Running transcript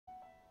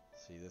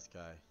see this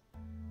guy.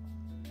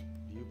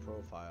 View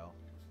profile.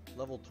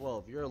 Level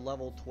 12. You're a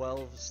level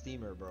 12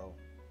 steamer, bro.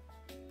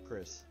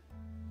 Chris.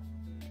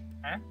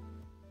 Huh?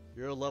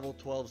 You're a level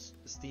 12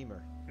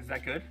 steamer. Is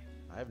that good?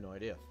 I have no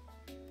idea.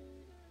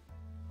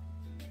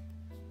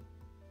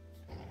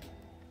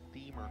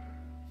 Steamer.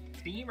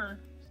 Steamer.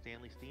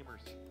 Stanley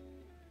Steamers.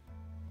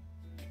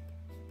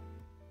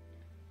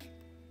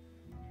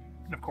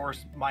 And of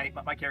course, my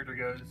character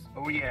goes,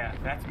 "Oh yeah,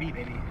 that's me,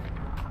 baby."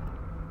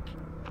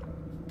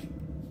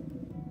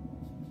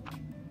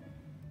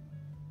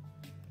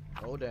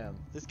 Oh damn.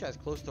 This guy's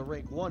close to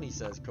rank 1, he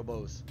says,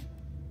 Cabos.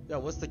 Yeah,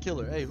 what's the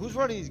killer? Hey, who's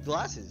running these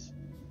glasses?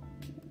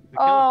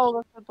 Oh,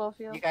 the football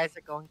field. You guys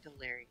are going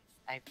hilarious.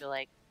 I feel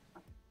like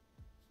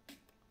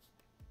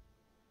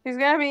He's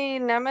gonna be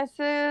Nemesis,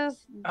 Oh,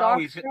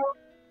 Doctor.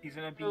 he's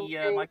gonna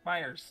be Mike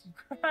Myers.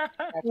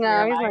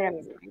 No, he's not gonna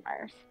be Mike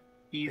Myers.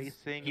 he's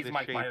Facing the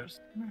Mike shape.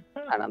 Myers.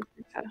 I don't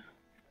think so.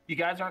 You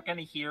guys aren't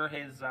gonna hear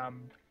his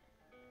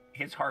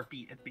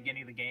heartbeat at the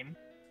beginning of the game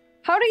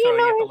How do So you you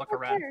know have to he's look not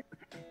around. there?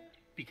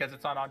 because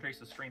it's on Andres'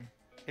 stream.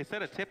 It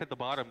said a tip at the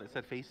bottom that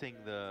said facing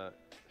the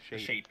The shape.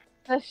 shape.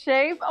 The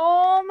shape?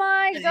 Oh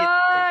my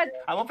god!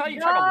 I love how you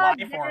try to lie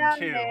God for him damn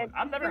too. it.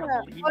 I'm never Yeah.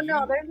 gonna believe Oh you.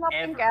 no, there's nothing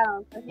ever.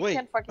 down. So he Wait,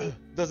 can't fucking...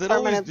 does it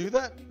always permanent- do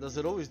that? Does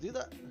it always do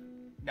that?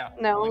 No.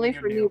 No, only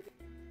when for you're new.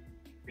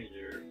 you.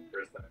 Your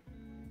first time.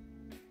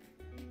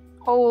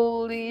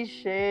 Holy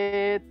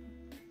shit.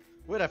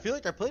 Wait, I feel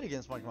like I played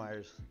against Mike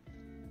Myers.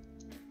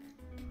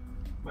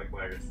 Mike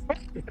Myers.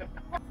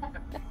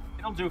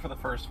 It'll do for the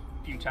first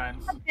few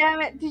times. God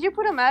damn it. Did you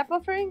put a map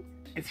buffering?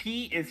 Is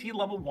he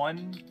level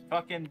 1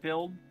 fucking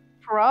build?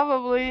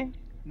 Probably.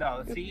 No,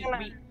 It's see,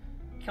 gonna-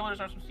 killers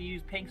aren't supposed to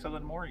use pinks other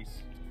than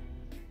Maurice.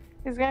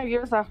 He's gonna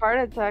give us a heart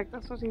attack.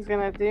 That's what he's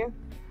gonna do.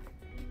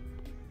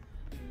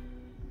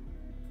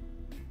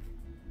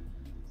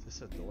 Is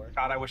this a door?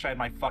 God, I wish I had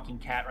my fucking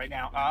cat right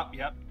now.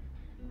 Yep.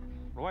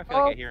 What do I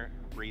feel like I hear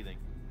breathing?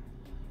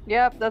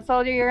 Yep, that's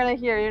all you're gonna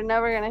hear. You're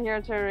never gonna hear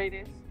a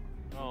radius.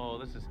 Oh,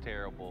 this is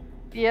terrible.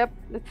 Yep,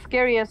 it's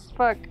scary as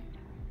fuck.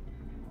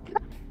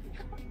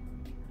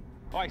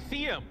 Oh, I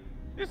see him!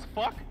 This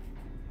fuck!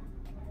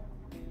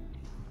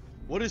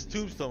 What is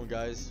Tombstone,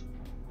 guys?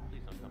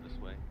 Please don't come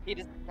this way. he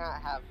does not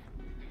have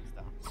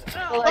stuff.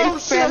 Oh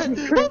shit!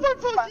 fancy Oh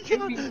my fucking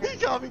fucking god! He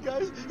got me,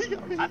 guys! He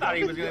got me! I thought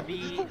he was gonna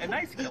be a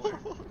nice killer.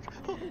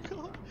 Oh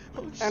god!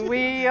 Oh shit! And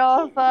we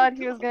all thought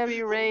he was gonna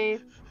be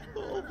Wraith.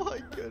 Oh my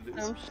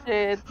goodness! Oh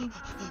shit.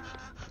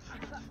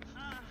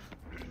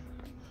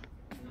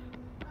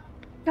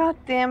 God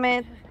damn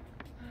it.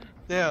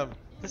 Damn!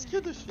 That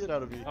scared the shit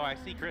out of me. Oh, I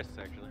see Chris,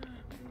 actually.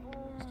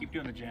 Just keep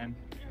doing the gen.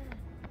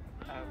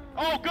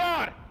 Oh,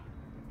 God!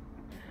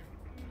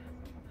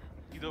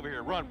 He's over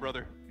here. Run,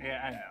 brother.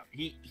 Yeah, I know.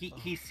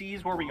 He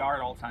sees where we are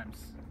at all times.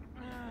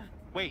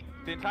 Wait,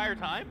 the entire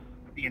time?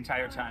 The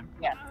entire time.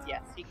 Yes,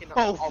 he can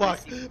Oh always fuck!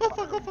 see Oh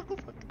fuck! Oh fuck! Oh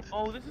fuck!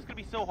 Oh, this is gonna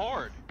be so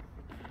hard.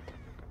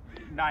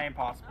 Nigh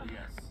impossible,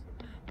 yes.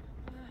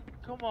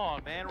 Come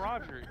on, man,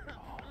 Roger.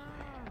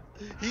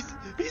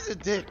 He's a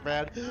dick,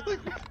 man. Like,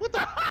 what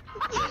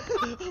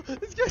the?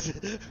 This guy's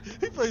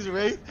he plays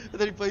Wraith and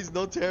then he plays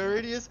No Terror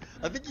Radius.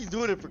 I think he's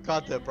doing it for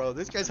content, bro.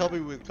 This guy's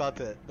helping with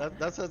content.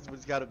 That's what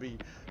it's gotta be.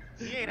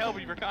 He ain't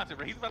helping you for content,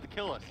 bro. He's about to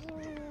kill us.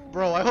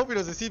 Bro, I hope he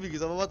doesn't see me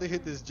because I'm about to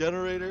hit this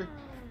generator.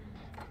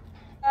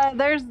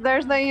 There's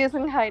no use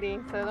in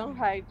hiding, so don't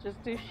hide.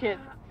 Just do shit.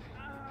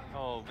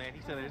 Oh man,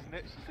 he said there's no.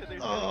 She said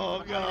there's Oh,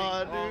 no.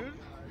 God, Oh, dude.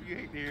 you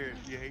hate to hear it.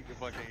 You hate to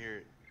fucking hear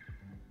it.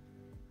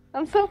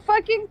 I'm so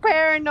fucking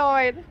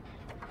paranoid.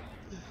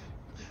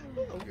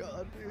 Oh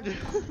god, dude.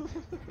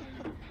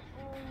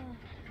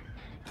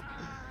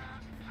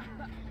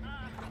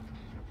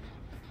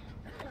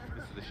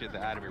 This is the shit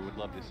that Adamir would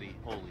love to see.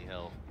 Holy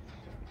hell.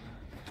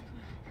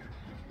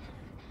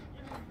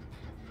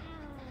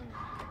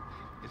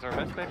 Is our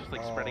best bet just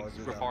like Oh, spreading dude,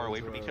 super that far was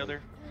away from each early.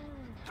 other?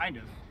 Kind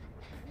of.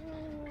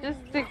 Just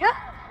stick.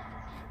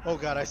 Oh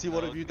god, I see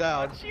one of you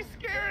down. She's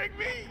scaring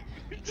me!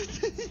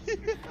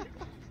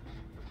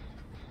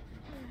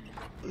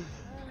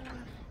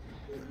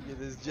 Let me get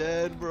this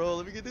gen, bro.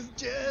 Let me get this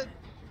gen.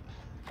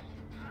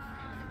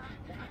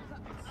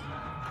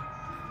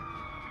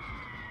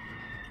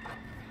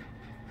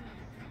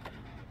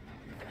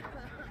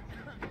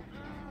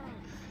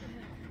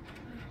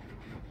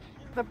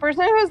 The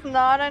person who's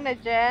not on a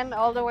gen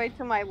all the way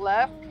to my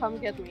left, come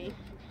get me.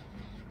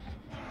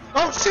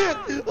 Oh shit!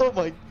 Oh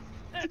my.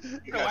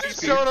 No, I He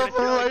showed up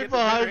right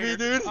behind me,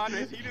 dude.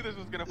 Andres, you knew this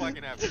was gonna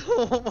fucking happen.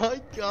 Oh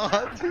my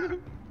god,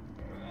 dude.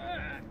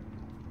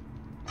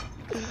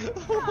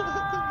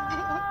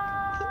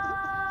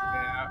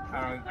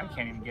 Yeah, I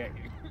can't even get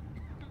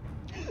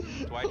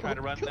you. Do I try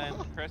to run then,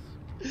 Chris?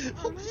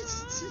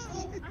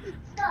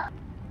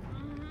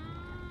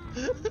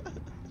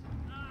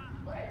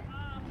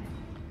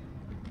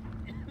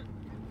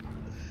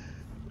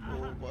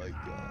 Oh my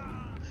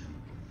god.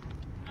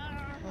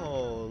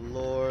 Oh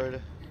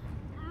lord.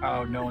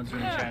 Oh, no one's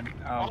doing gen.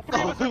 Oh.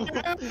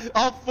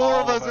 All four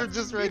of All us of are us.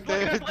 just right He's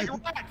looking there. at us like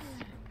dude. rats.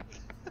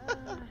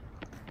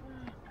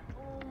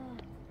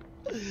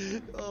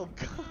 Oh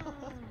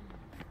god.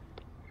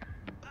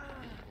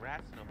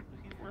 Rats, no.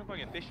 We're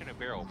fucking fish in a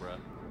barrel, bro.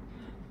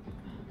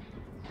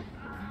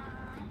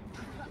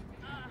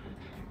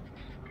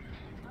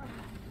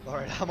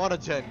 Alright, I'm on a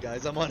gen,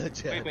 guys. I'm on a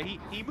gen. Wait, but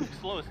he moves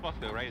slow as fuck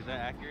though, right? Is that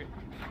accurate?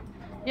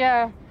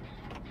 Yeah.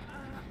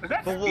 Is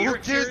that But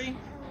Spirit Fury?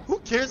 who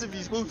cares if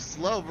he's moving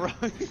slow, bro?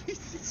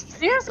 He's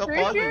Do you have so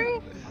Spirit ugly. Fury?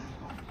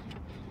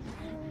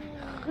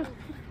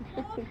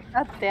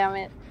 God damn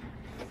it.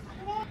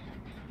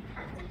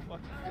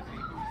 Fuck, does he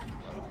move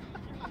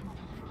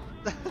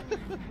slow?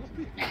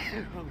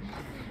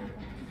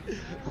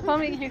 Tell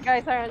me you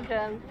guys are on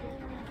gens.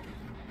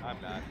 I'm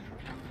not.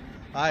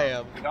 I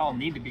am. We all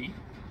need to be.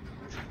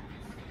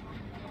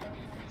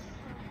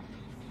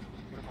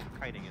 What if I'm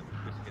kiting him?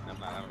 Just kidding, I'm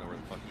not. I don't know where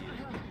the fuck he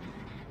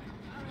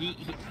is.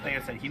 He, like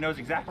I said, he knows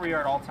exactly where you are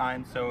at all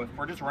times. So if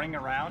we're just running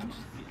around,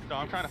 No,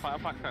 I'm trying to find.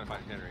 I'm trying to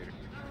find a generator.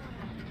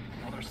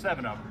 well, there's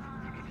 7 of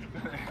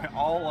them,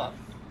 all up.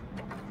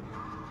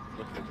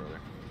 Look at brother.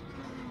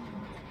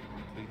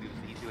 We can do this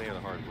the easy way or the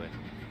hard way.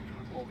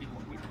 Well,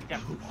 yeah.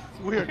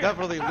 We are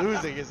definitely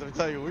losing, as I'm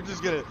telling you. We're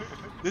just gonna.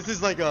 This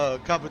is like a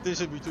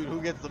competition between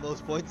who gets the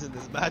most points in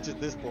this match at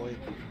this point.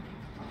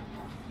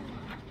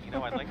 You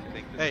know, I'd like to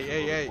think. That Hey, this is a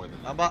hey, little hey! more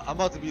than I'm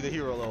about to be the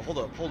hero, though. Hold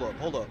up, hold up,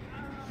 hold up.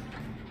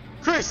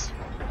 Chris,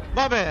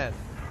 my man.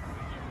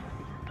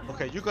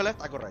 Okay, you go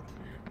left, I go right.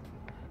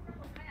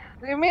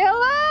 Leave me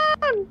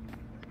alone!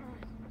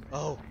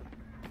 Oh,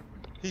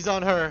 he's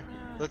on her.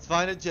 Let's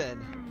find a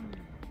gen.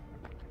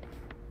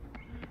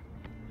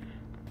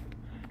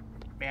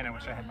 Man, I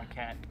wish I had my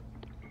cat.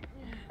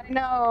 I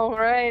know,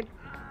 right?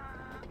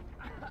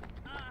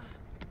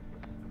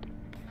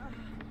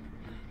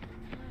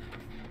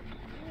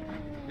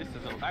 This is.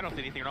 I don't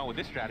see anything wrong with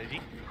this strategy.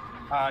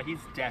 He's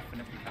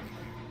definitely coming.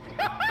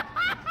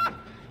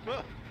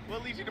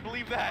 What leads you to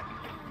believe that?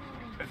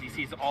 Because he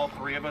sees all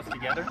 3 of us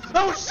together.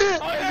 Oh shit!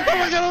 Oh, yeah. Oh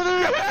my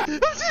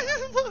god!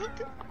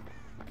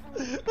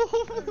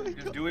 Oh my god!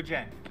 Just do a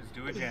gen. Just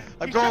do a gen.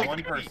 I'm He's going-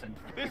 one person.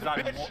 This He's not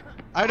bitch. more-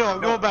 I know.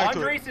 I'm No, going back to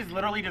Andres it. is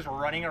literally just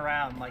running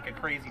around like a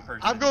crazy person.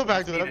 I'm going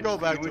back to it. Just I'm going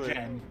back do to a it.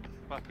 gen.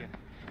 Fucking.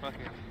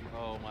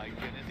 Oh my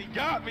goodness, he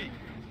got me.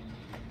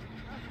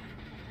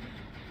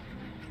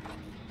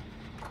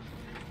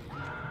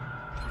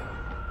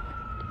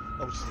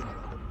 Oh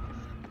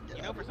shit!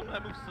 You know, for someone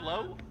that moves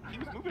slow, he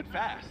was moving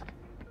fast.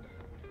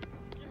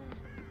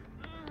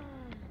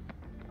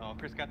 Oh,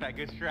 Chris got that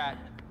good strat.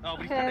 Oh,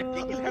 but he's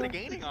kind of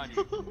gaining on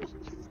you.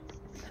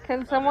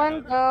 Can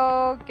someone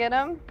go get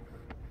him?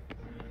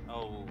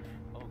 Oh,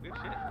 good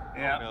shit.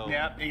 Yeah, Oh, no.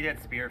 yeah, he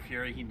had Spirit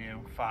Fury, he knew.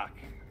 Fuck.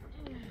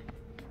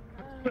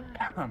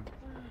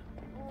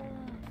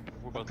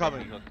 We're both Coming.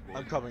 getting hooked, boys.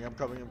 I'm coming.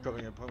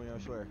 I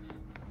swear.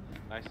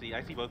 I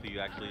see both of you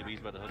actually, but he's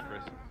about to hook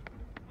Chris.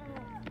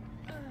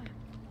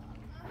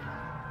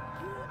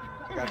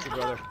 I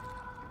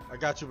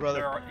got you,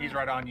 brother. He's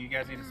right on you. You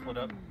guys need to split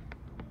up.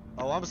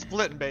 Oh, I'm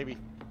splitting, baby.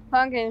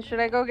 Pumpkin, should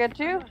I go get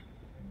you?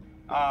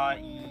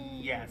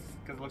 Yes,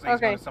 because it looks like he's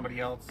Okay. going to somebody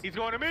else. He's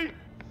going to me.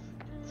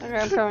 Okay,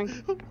 I'm coming.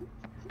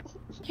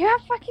 You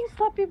have fucking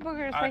sloppy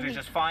boogers. Just Like,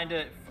 just find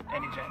it.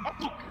 Any gen.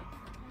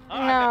 Oh,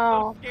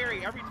 No. that's so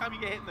scary. Every time you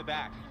get hit in the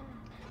back,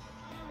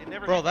 it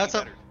never. Bro, gets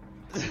that's any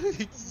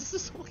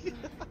a.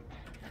 better.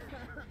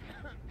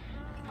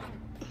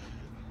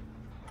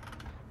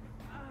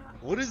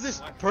 What is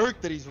this perk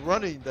that he's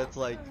running that's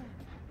like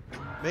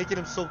making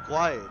him so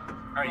quiet?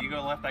 Alright, you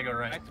go left, I go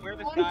right. I swear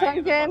this One guy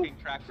is a second. fucking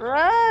track star.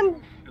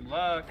 run! Good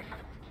luck.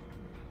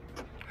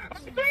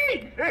 It's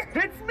me!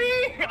 It's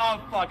me!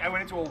 Oh fuck, I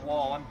went into a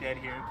wall. I'm dead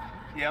here.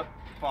 Yep,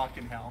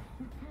 fucking hell.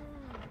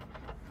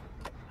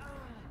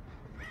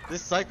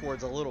 This psych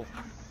ward's a little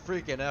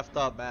freaking effed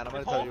up, man. I'm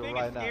This gonna tell whole you thing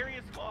right is now. scary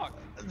as fuck.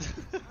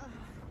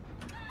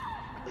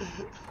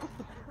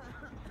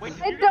 Wait,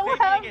 I you're don't saying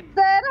have again,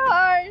 that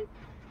heart!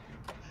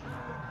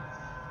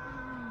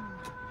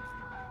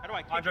 how do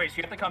I kick Andres,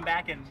 you have to come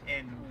back and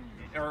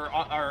or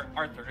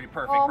Arthur, perfect.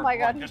 Oh or my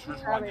God, run. Just he's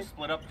run, savage. just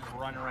split up, just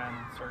run around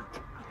and start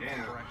getting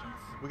directions.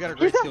 We got a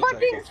He's great a skill check.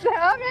 fucking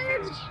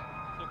savage!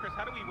 So Chris,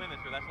 how do we win this?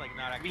 Or that's like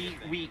not actually. a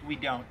thing? We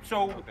don't.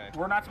 So Okay.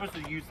 we're not supposed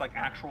to use like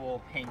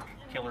actual pink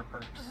killer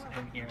perks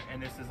in here,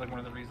 and this is like one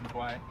of the reasons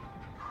why.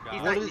 Got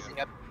He's it. What not is- using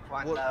up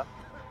one what- though.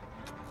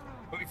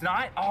 Oh, it's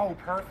not. Oh,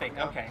 perfect.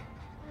 No. Okay.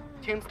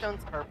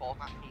 Tombstone's purple,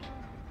 not pink.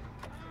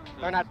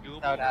 So Or not it's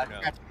doable Tombstone, or no?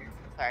 scratch Pierce,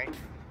 sorry.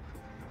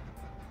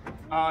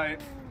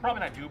 Probably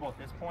not doable at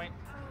this point.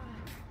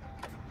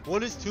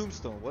 What is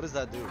Tombstone? What does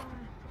that do?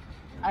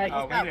 He's we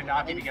got need to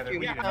not be one together. We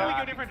need to Tombstone. We not.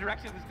 go different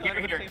directions and still Here,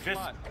 end up in here, the same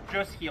spot.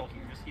 just heal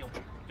here. Just heal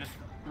here. Just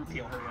group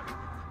heal. Hurry up.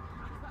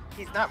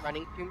 He's not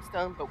running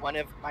Tombstone, but one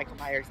of Michael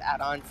Myers'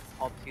 add-ons is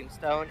called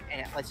Tombstone, and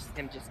it lets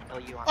him just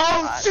kill you on the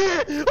Oh spot.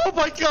 shit! Oh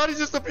my god, he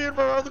just appeared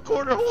from around the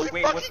corner. Holy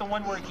Wait, fuck! what's the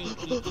one where he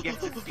gets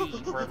to see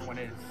where everyone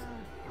is?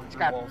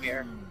 Scrap Wolves.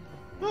 Bear.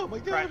 Oh my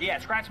god. Yeah,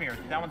 scratch mirror.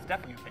 That one's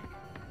definitely pink.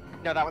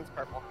 No, that one's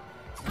purple.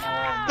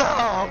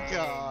 Oh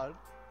god.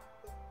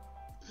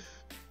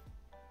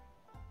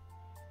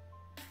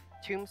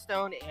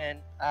 Tombstone and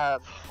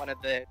one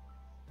of the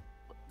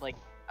like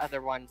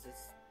other ones is.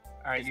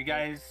 All right, you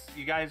guys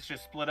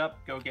just split up.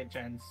 Go get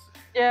gens.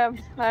 Yeah,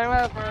 I don't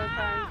have borrow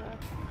time.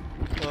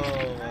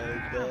 Oh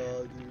my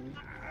god, dude.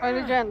 Find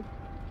a gen.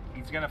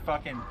 He's gonna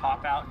fucking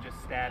pop out and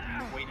just stab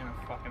you. He's waiting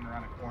to fucking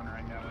around a corner.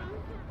 I know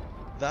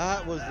it.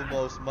 That was the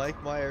most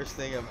Mike Myers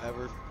thing I've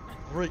ever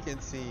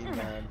freaking seen,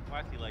 man.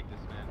 Why is he like this,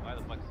 man? Why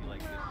the fuck is he like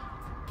this?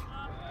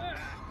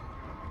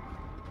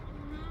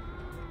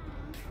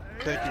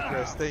 Thank you,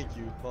 Chris. Thank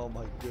you. Oh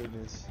my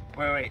goodness.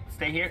 Wait.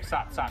 Stay here.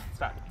 Stop.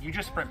 You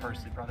just sprint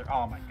bursted, brother.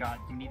 Oh my god.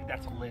 You needed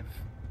that to live.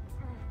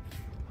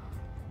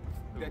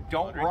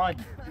 Don't run.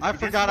 I This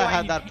forgot is I why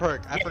had you that can't-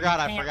 perk. I yeah, forgot.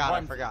 you I can't forgot. I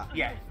run. forgot.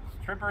 Yeah,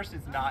 sprint burst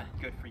is not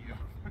good for you.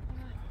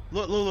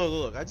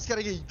 Look. I just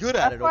gotta get good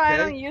at That's it, why I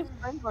don't okay? use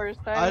sprint burst.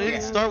 I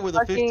didn't start with a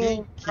fucking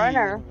 15 key.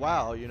 runner.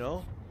 Wow, you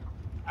know?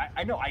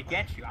 I know. I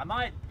get you. I'm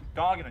not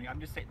dogging on you. I'm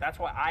just saying. That's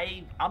why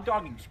I'm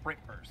dogging sprint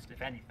burst,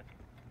 if anything.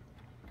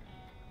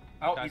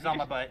 Oh, God, he's he on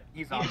my just- butt.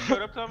 He's He on me.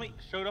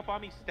 showed up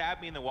on me,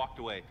 stabbed me, and then walked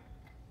away.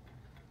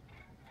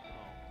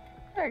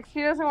 Rex,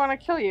 he doesn't want to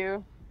kill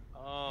you.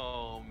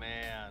 Oh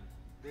man,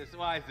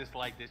 why is this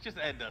like this? Just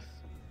end us.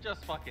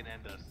 Just fucking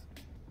end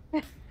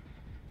us.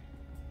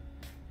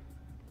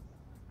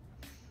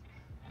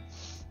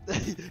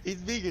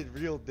 He's being a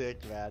real dick,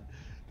 man.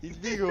 He's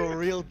being a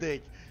real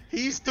dick.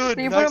 He stood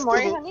Do you put next a to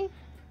Mori, the, honey?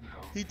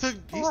 He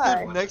Why?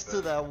 stood next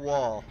to that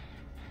wall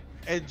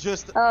and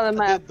just Oh, the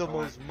map. did the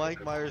most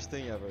Mike Myers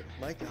thing ever.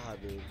 My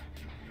god, dude.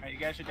 Alright, you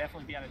guys should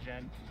definitely be on a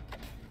gen.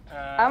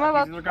 I'm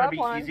about he's to either drop be,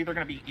 one. He's either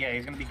gonna be, yeah,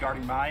 he's gonna be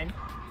guarding mine.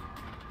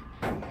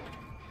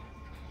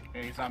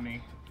 Yeah, he's on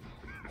me.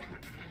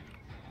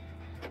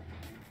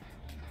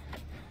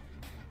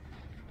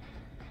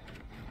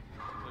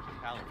 There's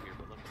a pallet here,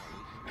 but look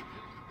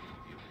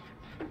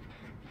at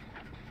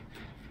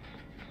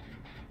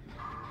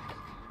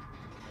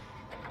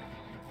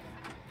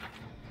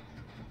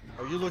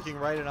Are you looking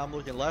right and I'm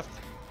looking left?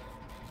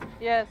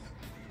 Yes.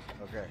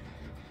 Okay.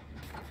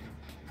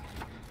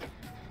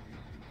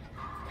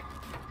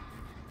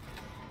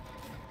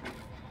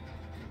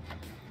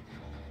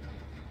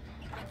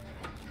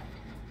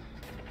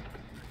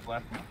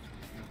 Left.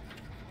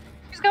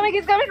 He's coming,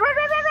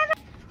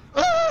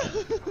 run!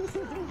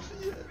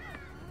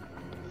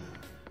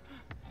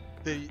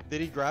 Did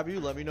he grab you?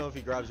 Let me know if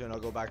he grabs you and I'll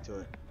go back to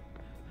it.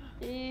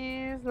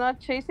 He's not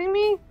chasing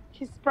me?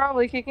 He's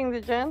probably kicking the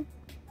gen.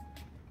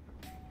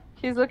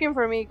 He's looking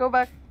for me, go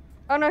back.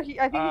 Oh no, I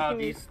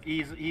think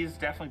He's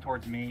definitely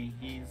towards me.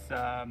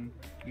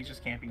 He's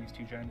just camping these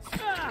two gens.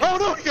 Oh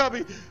no, he got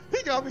me!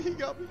 He got me!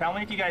 Tell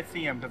me if you guys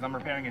see him, because I'm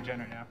repairing a gen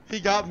right now. He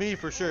got me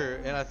for sure,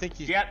 and I think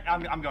he's... Yeah,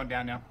 I'm going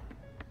down now.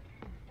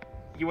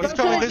 He He's was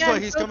coming this way,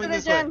 Gen, he's go coming to the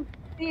this way. gen.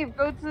 Steve,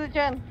 go to the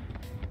gen.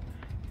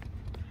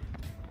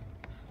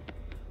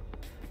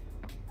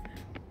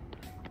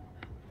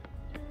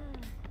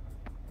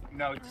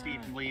 No, Steve,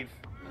 leave.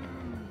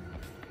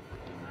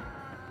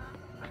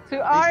 To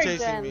our He's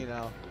chasing gen. me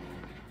now.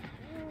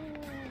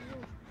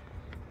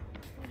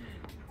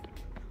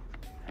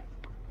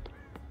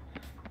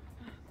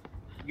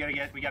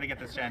 We gotta get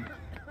this gen.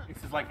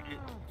 This is like,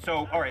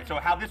 so, alright, so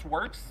how this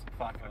works,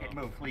 fuck, okay,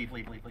 move, leave.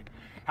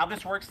 How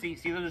this works, see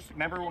those,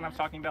 remember when I was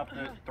talking about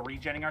the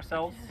regenning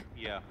ourselves?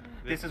 Yeah.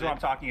 This is what I'm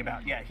talking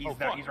about. Yeah, he's Oh,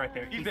 there, fuck. he's right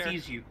there. He's He there.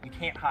 sees you. You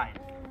can't hide.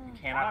 You I'm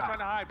cannot not trying hide.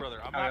 to hide, brother.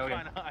 I'm Oh, not okay.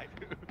 trying to hide.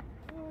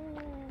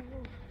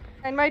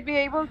 I might be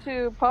able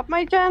to pop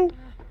my gen.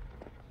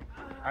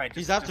 Alright,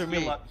 He's just after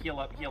heal me. up.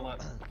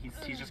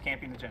 He's just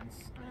camping the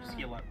gens. Just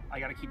heal up. I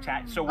gotta keep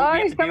tapping. So Oh, what we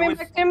have he's to do coming is,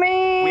 back to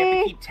me. we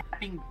have to keep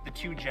tapping the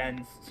two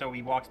gens so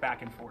he walks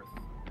back and forth.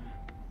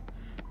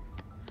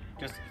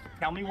 Just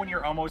tell me when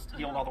you're almost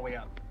healed all the way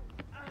up.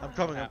 I'm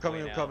coming.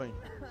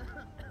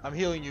 I'm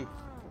healing you.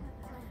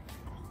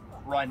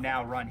 Run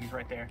now, run. He's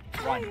right there.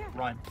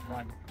 Run.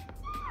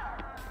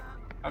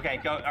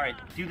 Okay, go. All right,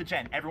 do the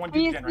gen. Everyone do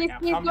the gen right now.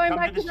 He's Come going to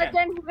back to this that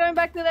gen. gen. He's going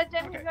back to that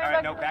gen. Okay, He's all going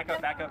right, no, back to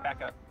back that up.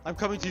 gen. I'm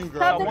coming to you,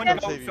 girl. Tap I'm the gonna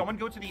gen. save you. Someone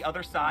go to the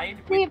other side.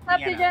 Steve, with tap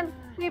the Deanna. gen.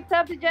 Steve,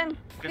 tap the gen.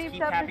 Just Steve, keep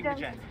tap tapping the the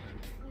gen. gen.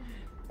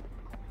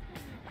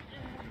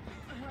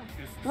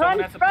 Just Run, someone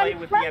has to play run,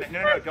 with run, Deanna.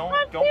 No,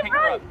 run, don't Steve, pick her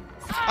run. up.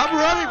 I'm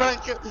running,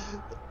 but See, this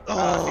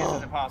oh.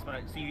 is impossible.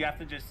 So you have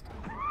to just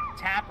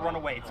tap, run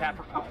away. Tap.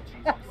 Oh,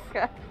 Jesus.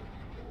 Okay.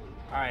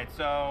 All right,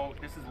 so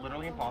this is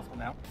literally impossible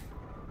now.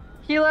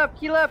 Heal up.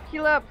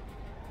 Yeah,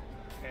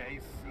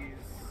 he's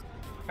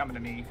coming to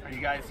me. Are you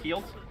guys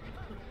healed?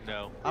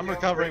 No. I'm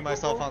recovering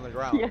myself on the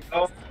ground. Yes.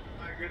 Oh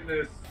my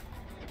goodness.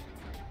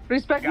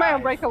 Respect my Guys.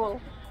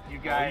 unbreakable. You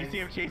Oh, guys. you see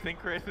him chasing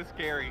Chris? It's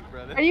scary,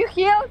 brother. Are you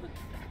healed?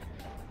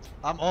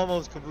 I'm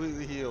almost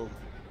completely healed.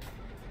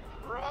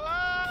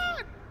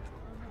 Run!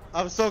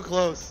 I'm so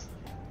close.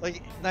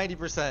 Like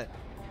 90%.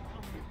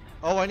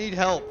 Oh, I need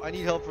help. I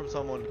need help from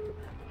someone.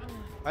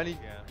 I need...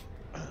 Yeah.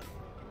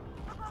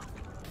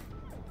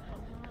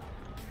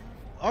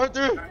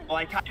 Arthur! Well,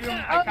 I kind of go,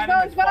 am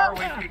as far go.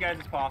 away from you guys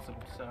as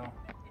possible, so.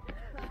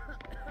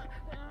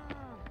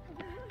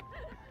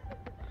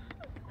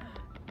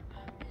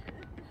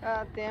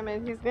 God damn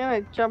it, he's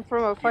gonna jump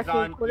from a fucking He's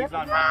on cliff. me.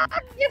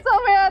 He's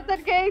over at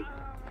that gate!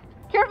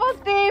 Careful,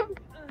 Steve!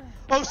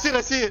 Oh shit,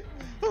 I see it.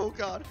 Oh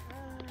god.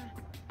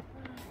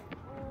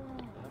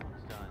 That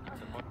one's done.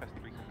 It's a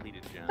 4+3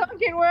 completed, Jen.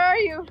 Pumpkin, where are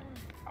you?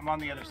 I'm on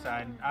the other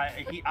side.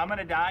 I'm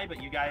gonna die,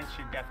 but you guys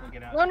should definitely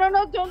get out. No, no,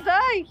 no, don't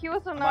die. He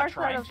was on I'm our not side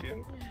trying of to.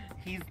 things.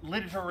 He's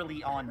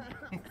literally on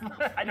me.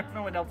 I don't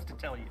know what else to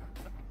tell you.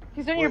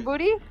 He's on your Wait.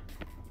 booty?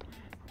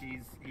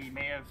 He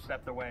may have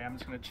stepped away. I'm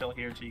just gonna chill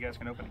here so you guys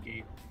can open the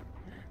gate.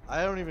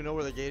 I don't even know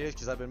where the gate is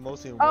because I've been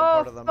mostly in one Oh,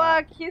 part of the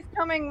map. fuck. He's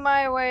coming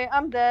my way.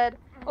 I'm dead.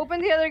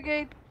 Open the other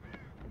gate.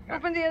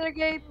 Open the other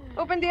gate.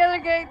 Open the other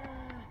gate.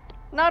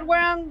 Not where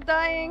I'm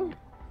dying.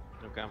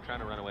 Okay, I'm trying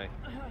to run away.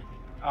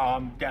 Oh,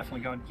 I'm definitely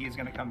going. He's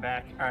gonna come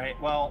back. All right.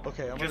 Well,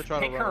 Okay, I'm gonna just try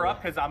to pick run her away.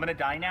 up because I'm gonna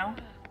die now.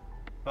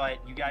 But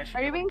you guys should.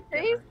 Are you be able being to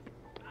get chased? her.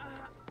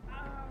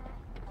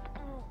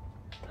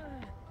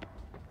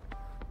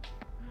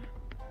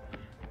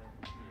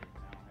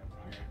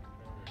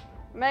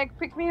 Meg,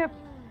 pick me up.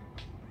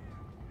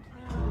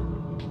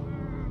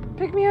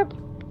 Pick me up.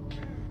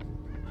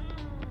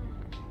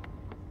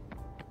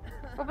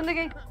 Open the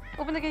gate.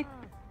 Open the gate.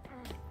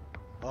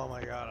 Oh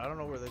my god, I don't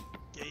know where the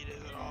gate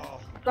is at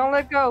all. Don't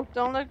let go.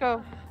 Don't let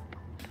go.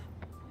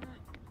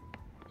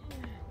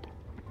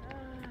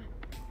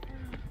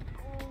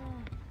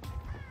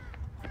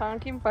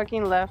 Pumpkin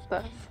fucking left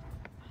us.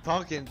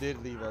 Tonkin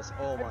did leave us.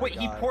 Oh my Wait,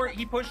 god.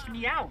 he pushed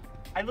me out.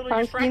 I literally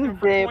Pumpkin distracted him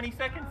for dip. 20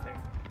 seconds there.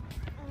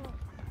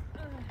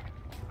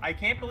 I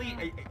can't believe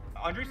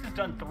Andres has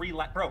done 3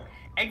 laps. Bro,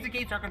 exit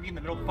gates aren't gonna be in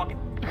the middle of the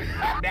fucking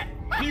map.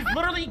 He's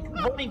literally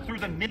running through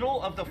the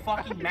middle of the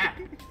fucking map.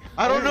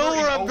 I don't know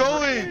where I'm Over.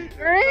 going.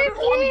 Where is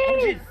On the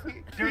he? edges.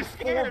 There's He's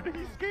four. scared.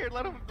 He's scared.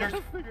 Let him figure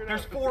it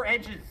There's out. 4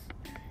 edges.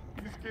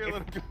 He's scared.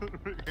 Let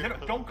him go.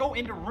 No, don't go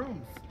into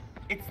rooms.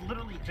 It's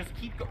literally just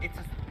keep going. It's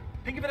just,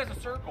 think of it as a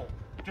circle.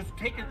 Just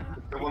take it.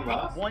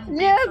 Take one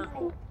big Yes.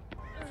 circle.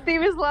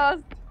 Steve is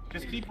lost.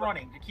 Just keep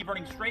running. Keep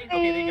running straight.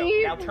 Okay, there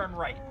you go. Now turn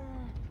right.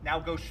 Now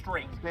go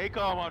straight. Stay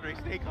calm, Andre.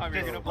 Stay calm.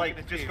 You're Just gonna like,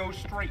 fucking just escape. go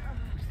straight.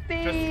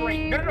 Steve. Just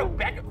straight. No, no, no.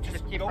 Back up.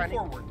 Just keep go running.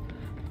 forward.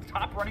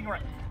 Stop running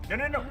right. No,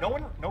 no, no. No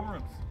one. No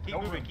rooms. Keep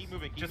no moving, rooms. keep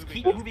moving, keep Just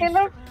moving. keep He's moving.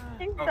 gonna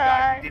straight. Oh god,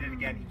 die. he did it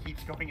again. He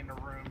keeps going into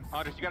rooms.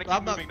 Andre, you gotta I'm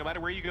keep not- moving. No matter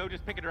where you go,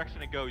 just pick a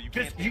direction and go. You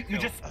Just can't you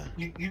stand still.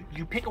 just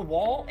you pick a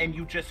wall and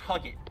you just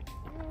hug it.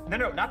 No,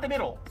 no, not the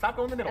middle. Stop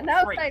going in the middle.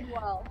 An Straight. outside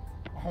wall.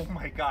 Oh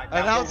my god.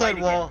 An Now go outside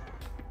right wall. again.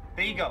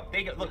 There you go.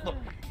 There you go. Look, look.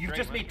 You've Straight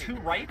just right made 2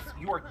 rights.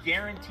 You are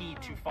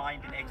guaranteed to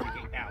find an exit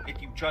gate now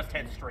if you just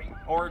head straight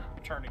or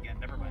turn again.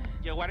 Never mind.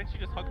 Yeah, why didn't you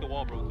just hug the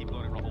wall, bro? Keep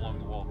going along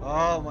the wall.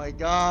 Oh my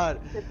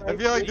god. I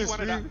feel like Do you this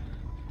wanna die? stream.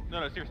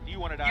 No, seriously. Do you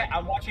want to die? Yeah,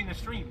 I'm watching the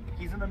stream.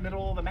 He's in the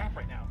middle of the map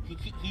right now.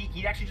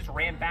 He actually just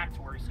ran back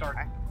to where he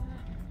started.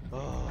 Oh,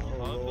 Hug the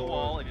Lord.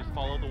 wall and just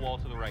follow the wall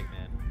to the right,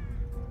 man.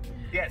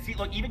 Yeah, see,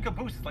 look, even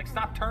Caboose is like,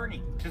 stop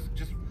turning. Just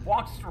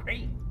walk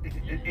straight.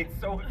 It's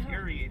so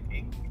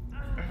infuriating.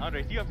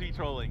 Andres, you have to be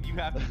trolling. You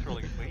have to be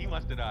trolling. But he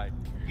wants to die.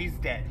 He's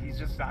dead. He's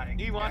just dying.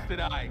 He wants to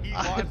die. He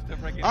wants to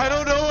freaking I die.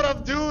 don't know what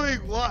I'm doing.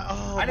 What?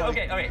 Oh I know. my-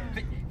 Okay, okay.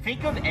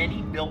 Think of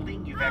any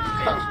building you've ever been.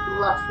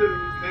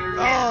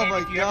 Oh And my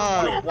if you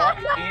god. ever want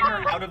to walk in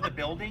or out of the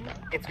building,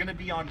 it's gonna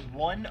be on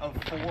one of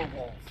 4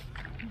 walls.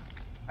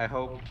 I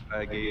hope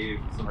I gave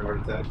some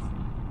heart attacks.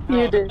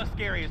 You Oh, did. that's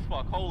scary as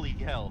fuck. Holy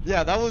hell.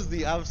 Yeah, that was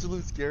the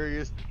absolute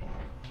scariest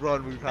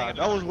run we've had.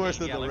 That was worse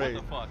than yeah, the like, raid.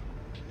 What the fuck?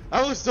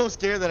 I was so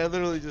scared that I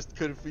literally just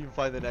couldn't even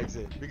find an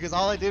exit because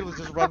all I did was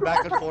just run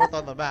back and forth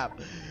on the map,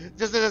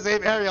 just in the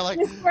same area. Like,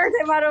 You scared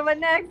him out of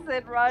an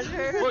exit,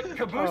 Roger. Look,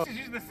 Caboose is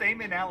using the same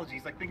analogy.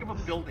 He's like, think of a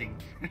building.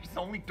 There's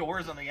only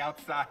doors on the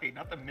outside,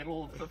 not the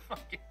middle of the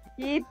fucking.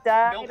 He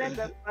died Building. in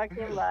the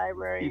fucking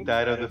library. He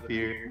died of the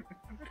fear.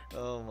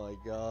 oh my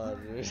god,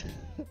 dude.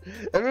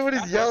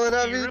 Everybody's yelling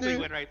at You me, really dude.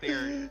 went right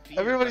there. Fear.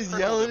 Everybody's Crippled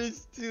yelling him.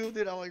 at you,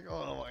 dude. I'm like,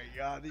 oh my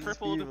god, these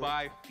Crippled people.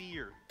 by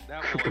fear.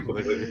 That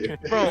was.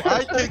 Bro,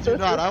 I kid you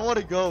not. I want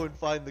to go and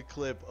find the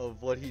clip of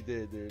what he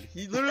did, dude.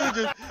 He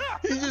literally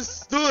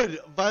just stood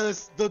by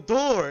the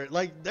door,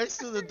 like next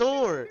to the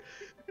door.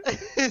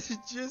 He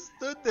just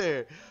stood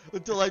there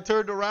until I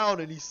turned around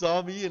and he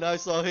saw me and I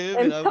saw him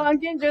And and I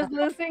Tonkin just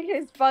losing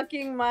his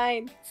fucking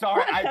mind.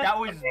 Sorry, that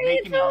was What are you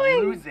making me doing?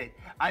 lose it.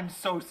 I'm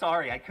so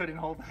sorry. I couldn't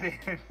hold it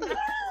in.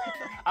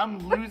 I'm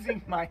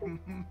losing my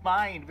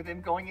mind with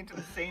him going into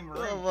the same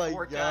room. oh my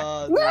 4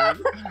 times. god,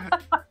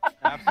 dude.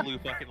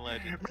 Absolute fucking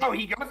legend. Bro,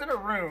 he goes in a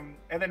room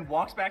and then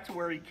walks back to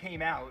where he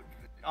came out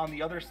on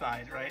the other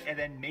side, right? And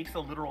then makes a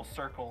literal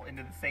circle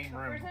into the same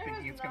room,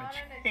 thinking it's gonna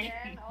change.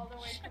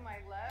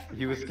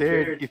 He was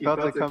scared. He felt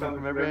it coming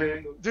from every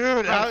angle.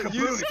 Dude, Bro,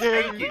 you Caboose,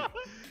 scared thank me. you.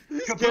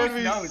 You Caboose scared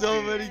me knows,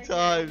 so dude. many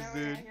times,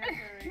 dude.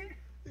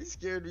 He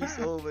scared me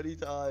so many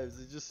times.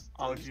 I just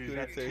Oh, just dude,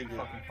 couldn't that's too take it.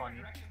 fucking funny.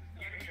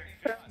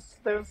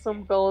 There's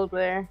some gold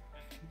there.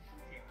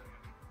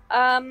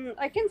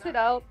 I can sit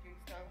out.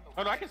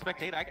 Oh no, I can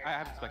spectate. I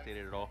haven't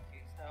spectated at all.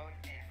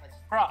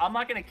 Bro, I'm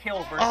not gonna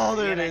kill versus Oh,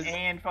 there it Deanna is.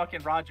 and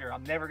fucking Roger.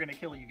 I'm never gonna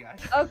kill you guys.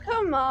 Oh,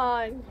 come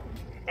on.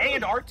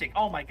 And Arctic.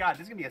 Oh my god,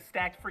 this is gonna be a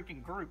stacked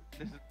freaking group.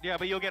 This is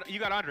but you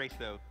got Andres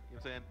though. You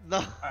know what I'm saying? No.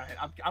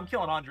 Alright, I'm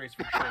killing Andres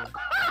for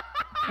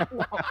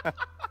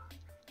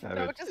sure.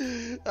 No, just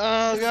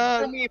Oh kill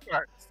god. me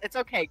first. It's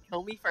okay.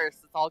 Kill me first.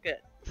 It's all good.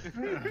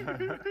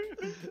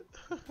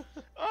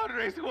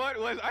 Andres, what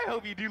was? I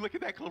hope you do look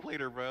at that clip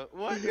later, bro.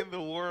 What in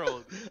the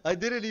world? I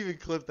didn't even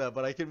clip that,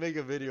 but I can make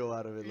a video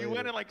out of it You later.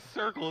 went in like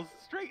circles,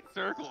 straight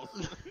circles.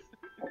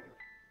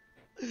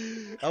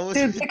 I was.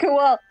 Dude, pick a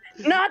wall.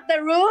 Not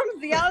the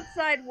rooms, the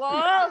outside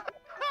wall.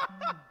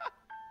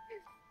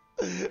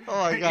 Oh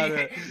my god.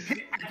 Man.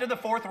 After the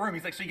fourth room,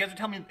 he's like, so you guys are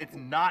telling me it's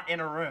not in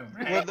a room.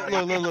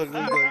 Look.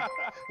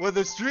 When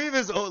the stream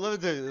is over,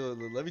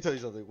 let me tell you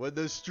something. When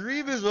the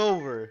stream is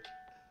over,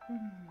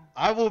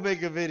 I will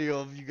make a video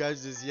of you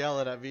guys just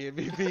yelling at me and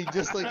me being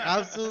just like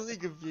absolutely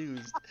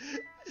confused.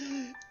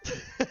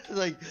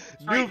 Like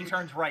Right, he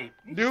turns right.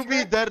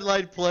 newbie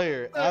Deadlight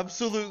player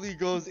absolutely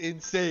goes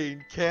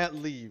insane, can't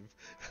leave.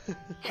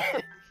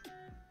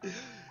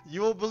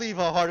 You won't believe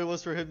how hard it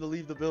was for him to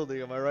leave the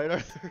building, am I right,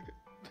 Arthur?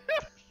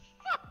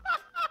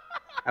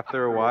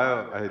 After a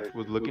while, I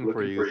was looking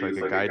for you so I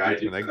could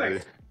guide you to an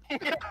exit.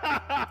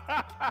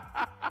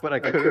 But I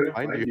couldn't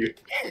find you.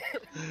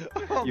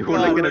 Oh, You were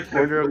God. like in a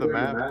corner of the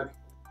map.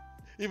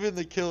 Even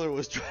the killer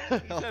was trying to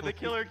He help said the me.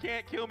 killer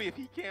can't kill me if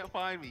he can't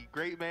find me.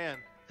 Great man.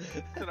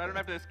 He said I don't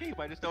have to escape.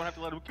 I just don't have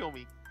to let him kill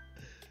me.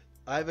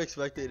 I've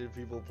expected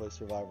people to play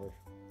Survivor.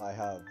 I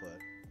have, but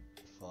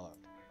fuck.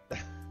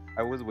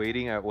 I was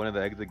waiting at one of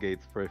the exit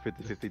gates for a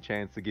 50-50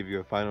 chance to give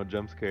you a final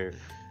jump scare,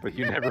 but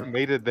you never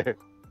made it there.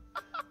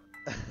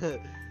 So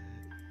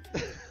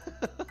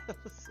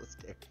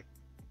scary.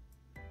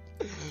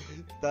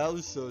 That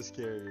was so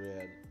scary,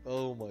 man.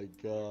 Oh my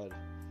god.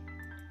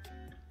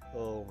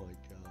 Oh my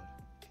god.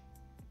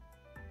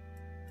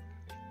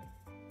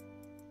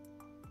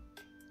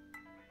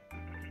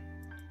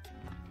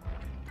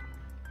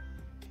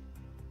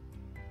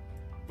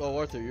 Oh,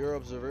 Arthur, you're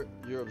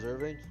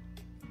observing?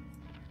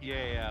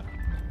 Yeah.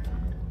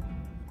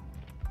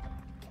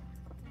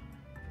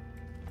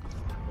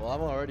 Well,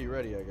 I'm already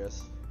ready, I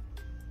guess.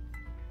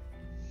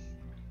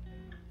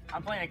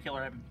 I'm playing a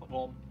killer. I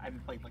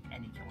haven't played like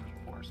any killers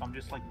before, so I'm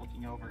just like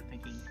looking over,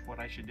 thinking what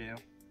I should do.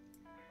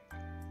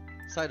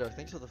 Sido,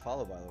 thanks for the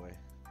follow, by the way.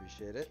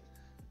 Appreciate it.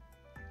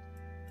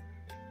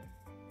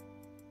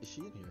 Is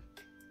she in here?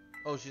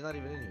 Oh, she's not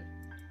even in here.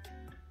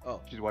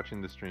 Oh. She's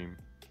watching the stream.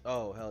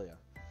 Oh, hell yeah.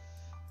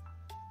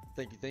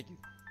 Thank you.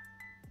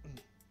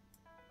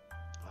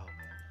 Oh,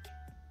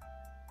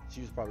 man.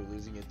 She was probably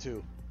losing it,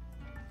 too.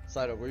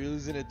 Sido, were you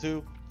losing it,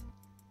 too?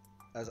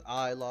 As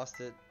I lost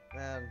it?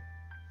 Man.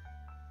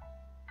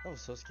 That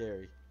was so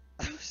scary.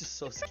 That was just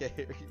so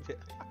scary,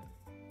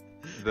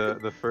 man.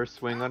 The first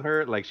swing on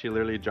her, like she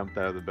literally jumped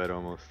out of the bed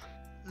almost.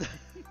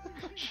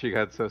 She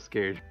got so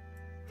scared.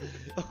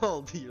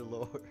 Oh, dear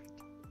lord.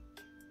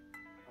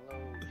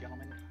 Hello,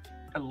 gentlemen.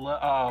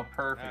 Oh,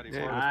 perfect Howdy,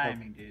 boy.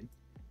 timing, dude.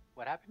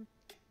 What happened?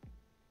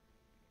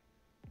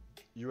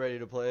 You ready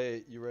to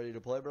play? You ready to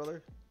play,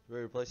 brother? You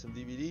ready to play some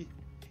DVD?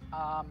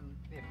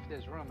 If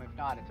there's room, if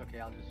not, it's okay.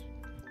 I'll just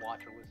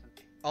watch or listen.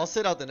 I'll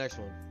sit out the next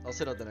one.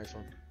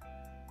 Okay.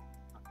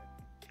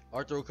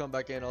 Arthur will come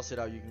back in. I'll sit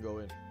out. You can go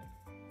in.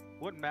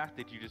 What math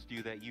did you just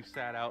do that you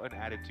sat out and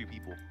added 2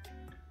 people?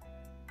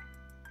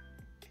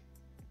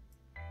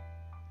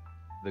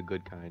 The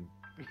good kind.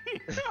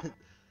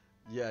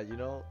 Yeah, you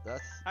know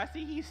that's. I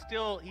see he's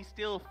still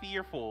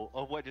fearful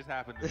of what just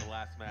happened in the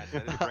last match.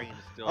 That his brain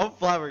is still. I'm not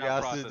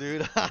flabbergasted, processed.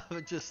 dude.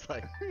 I'm just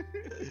like,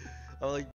 I'm like,